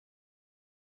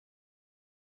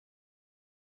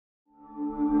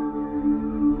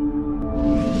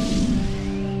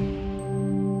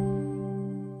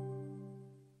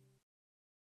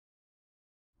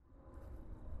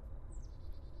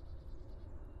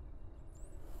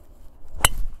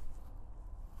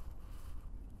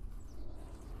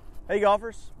Hey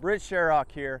golfers, Britt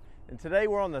Sharrock here, and today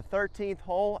we're on the 13th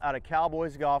hole out of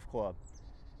Cowboys Golf Club.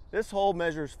 This hole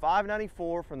measures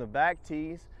 594 from the back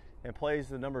tees and plays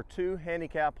the number 2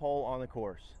 handicap hole on the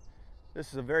course.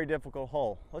 This is a very difficult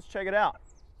hole. Let's check it out.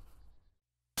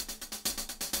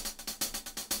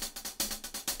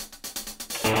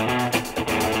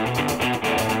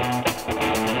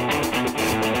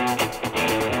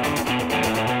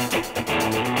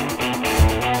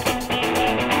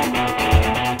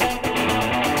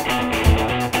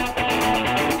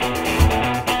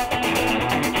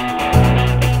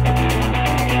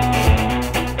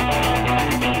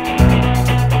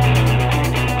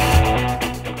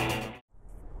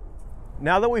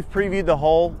 Now that we've previewed the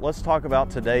hole, let's talk about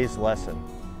today's lesson.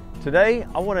 Today,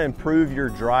 I want to improve your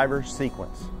driver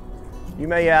sequence. You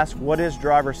may ask, what is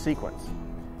driver sequence?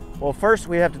 Well, first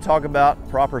we have to talk about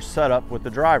proper setup with the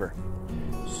driver.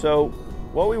 So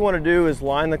what we want to do is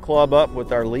line the club up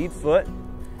with our lead foot,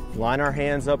 line our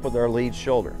hands up with our lead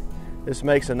shoulder. This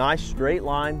makes a nice straight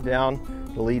line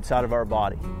down the lead side of our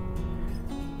body.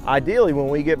 Ideally, when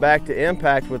we get back to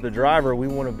impact with the driver, we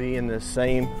want to be in the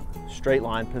same straight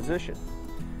line position.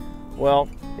 Well,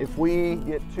 if we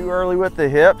get too early with the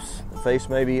hips, the face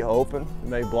may be open, we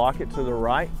may block it to the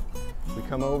right. We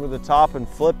come over the top and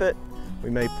flip it.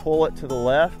 We may pull it to the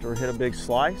left or hit a big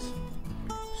slice.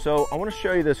 So I want to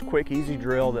show you this quick, easy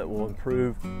drill that will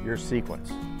improve your sequence.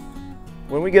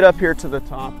 When we get up here to the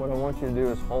top, what I want you to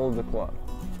do is hold the club.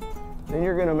 Then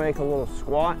you're going to make a little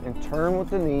squat and turn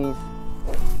with the knees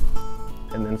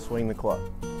and then swing the club.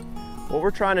 What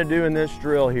we're trying to do in this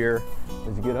drill here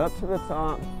is get up to the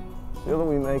top. Feel that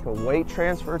we make a weight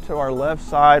transfer to our left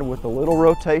side with a little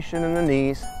rotation in the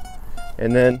knees,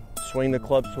 and then swing the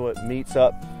club so it meets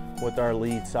up with our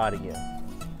lead side again.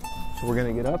 So we're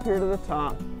going to get up here to the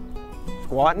top,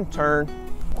 squat and turn,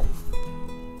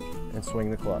 and swing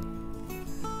the club.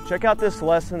 Check out this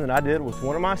lesson that I did with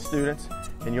one of my students,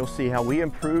 and you'll see how we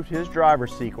improved his driver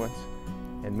sequence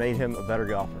and made him a better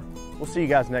golfer. We'll see you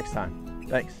guys next time.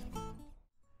 Thanks.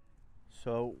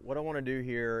 So what I want to do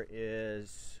here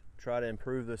is try to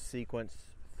improve the sequence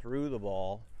through the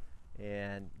ball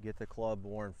and get the club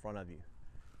more in front of you,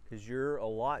 because you're a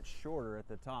lot shorter at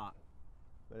the top,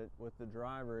 but with the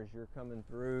driver, as you're coming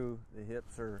through, the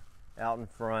hips are out in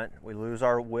front, we lose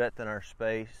our width and our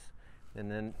space,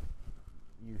 and then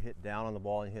you hit down on the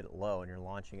ball and hit it low, and you're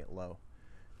launching it low.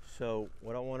 So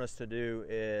what I want us to do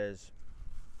is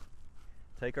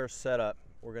take our setup.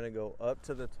 We're going to go up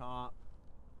to the top.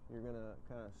 You're going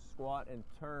to kind of squat and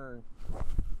turn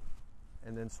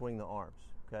and then swing the arms,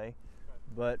 okay?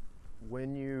 But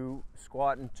when you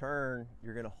squat and turn,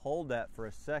 you're going to hold that for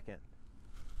a second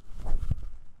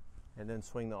and then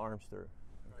swing the arms through,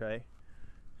 okay?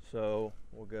 So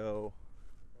we'll go,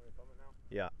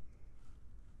 yeah.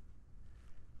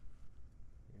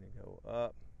 You're going to go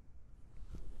up,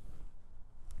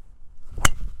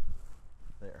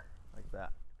 there, like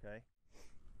that, okay?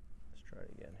 Let's try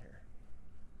it again here.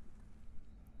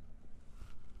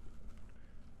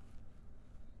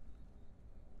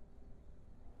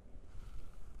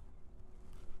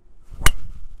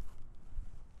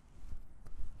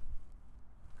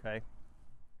 Okay.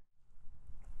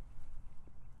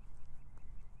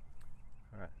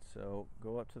 All right, so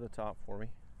go up to the top for me.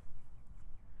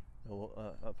 A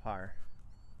little up higher.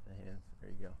 The hands.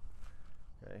 There you go.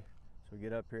 Okay. So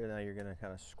get up here. Now you're going to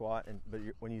kind of squat, but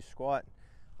when you squat,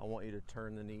 I want you to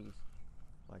turn the knees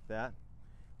like that,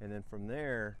 and then from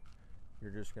there,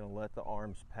 you're just going to let the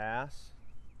arms pass,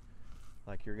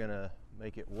 like you're going to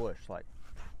make it whoosh, like,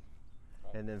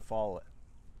 and then follow it.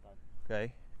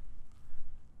 Okay.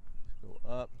 Go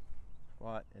up,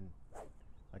 squat, and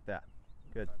like that.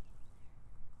 Good.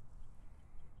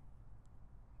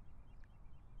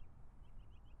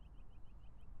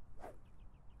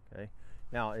 Okay.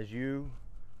 Now, as you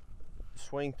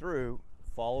swing through,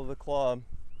 follow the club,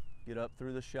 get up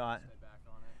through the shot. Stay back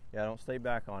on it. Yeah, don't stay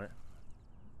back on it.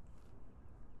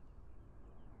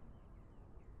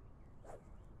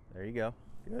 There you go.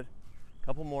 Good. A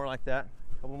couple more like that.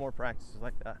 A couple more practices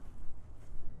like that.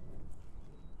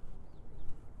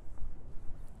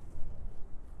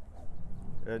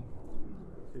 Good.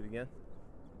 Do it again.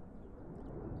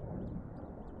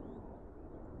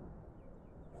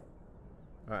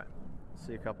 All right. Let's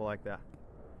see a couple like that.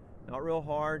 Not real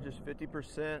hard, just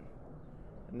 50%.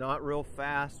 Not real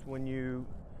fast when you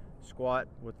squat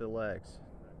with the legs.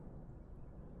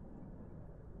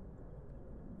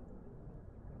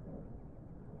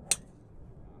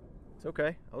 It's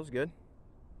okay. That was good.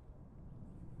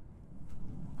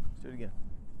 Let's do it again.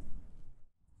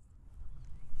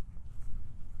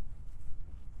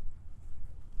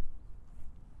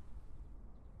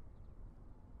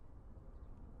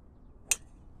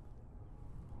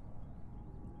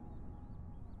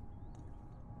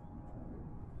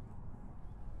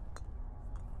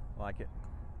 Like it?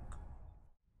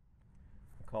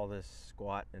 I call this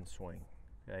squat and swing.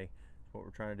 Okay, so what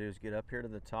we're trying to do is get up here to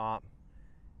the top.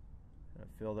 I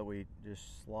feel that we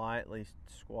just slightly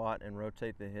squat and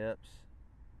rotate the hips,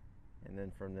 and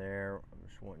then from there I'm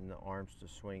just wanting the arms to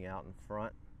swing out in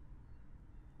front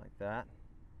like that,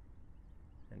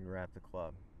 and grab the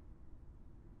club.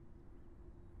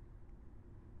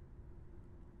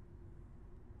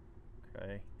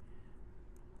 Okay,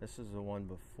 this is the one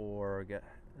before.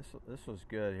 This was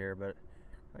good here, but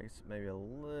I guess maybe a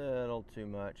little too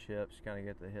much hips, kind of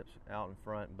get the hips out in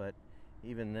front, but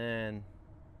even then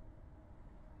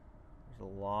there's a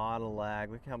lot of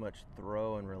lag. Look how much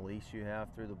throw and release you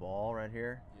have through the ball right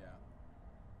here.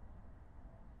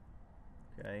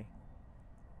 Yeah. Okay.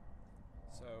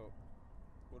 So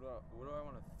what do I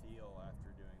want to feel after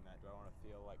doing that? Do I want to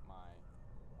feel like my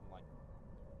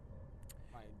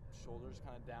shoulders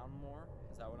kind of down more?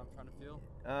 Is that what I'm trying to feel?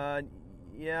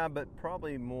 Yeah, but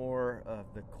probably more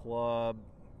of the club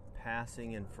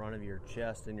passing in front of your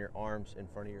chest and your arms in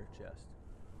front of your chest.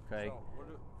 Okay. So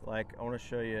like I want to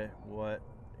show you what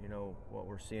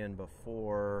we're seeing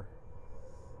before.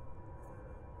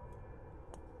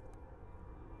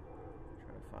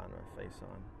 Trying to find my face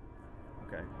on.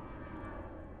 Okay.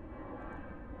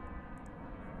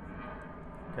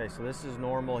 Okay, so this is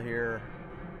normal here.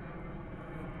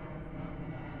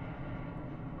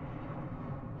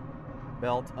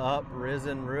 Belt up,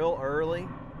 risen real early.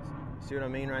 See what I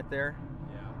mean right there?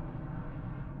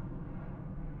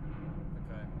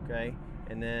 Yeah. Okay,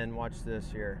 and then watch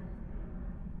this here.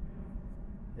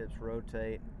 Hips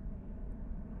rotate.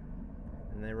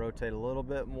 And they rotate a little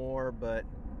bit more, but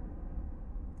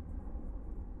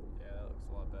yeah, that looks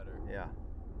a lot better. yeah.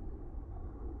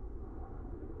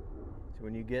 So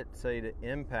when you get, say, to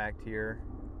impact here,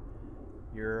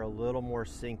 you're a little more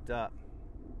synced up.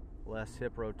 Less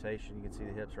hip rotation. You can see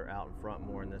the hips are out in front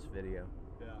more in this video.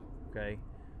 Yeah. Okay.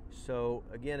 So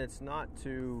again, it's not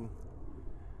to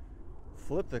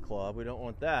flip the club. We don't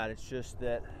want that. It's just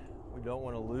that we don't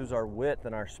want to lose our width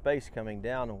and our space coming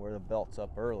down and where the belt's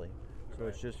up early. So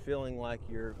it's just feeling like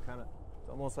you're kind of, it's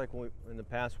almost like in the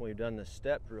past when we've done the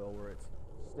step drill where it's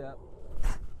step,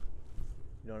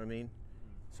 you know what I mean?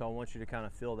 So I want you to kind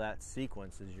of feel that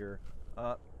sequence as you're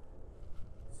up,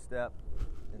 step,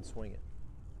 and swing it.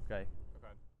 Okay.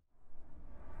 Okay.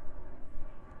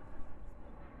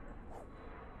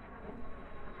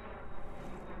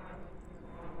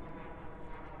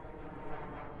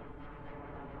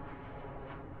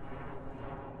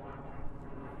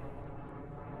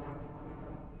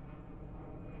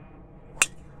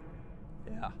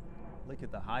 Yeah. Look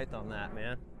at the height on that,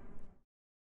 man.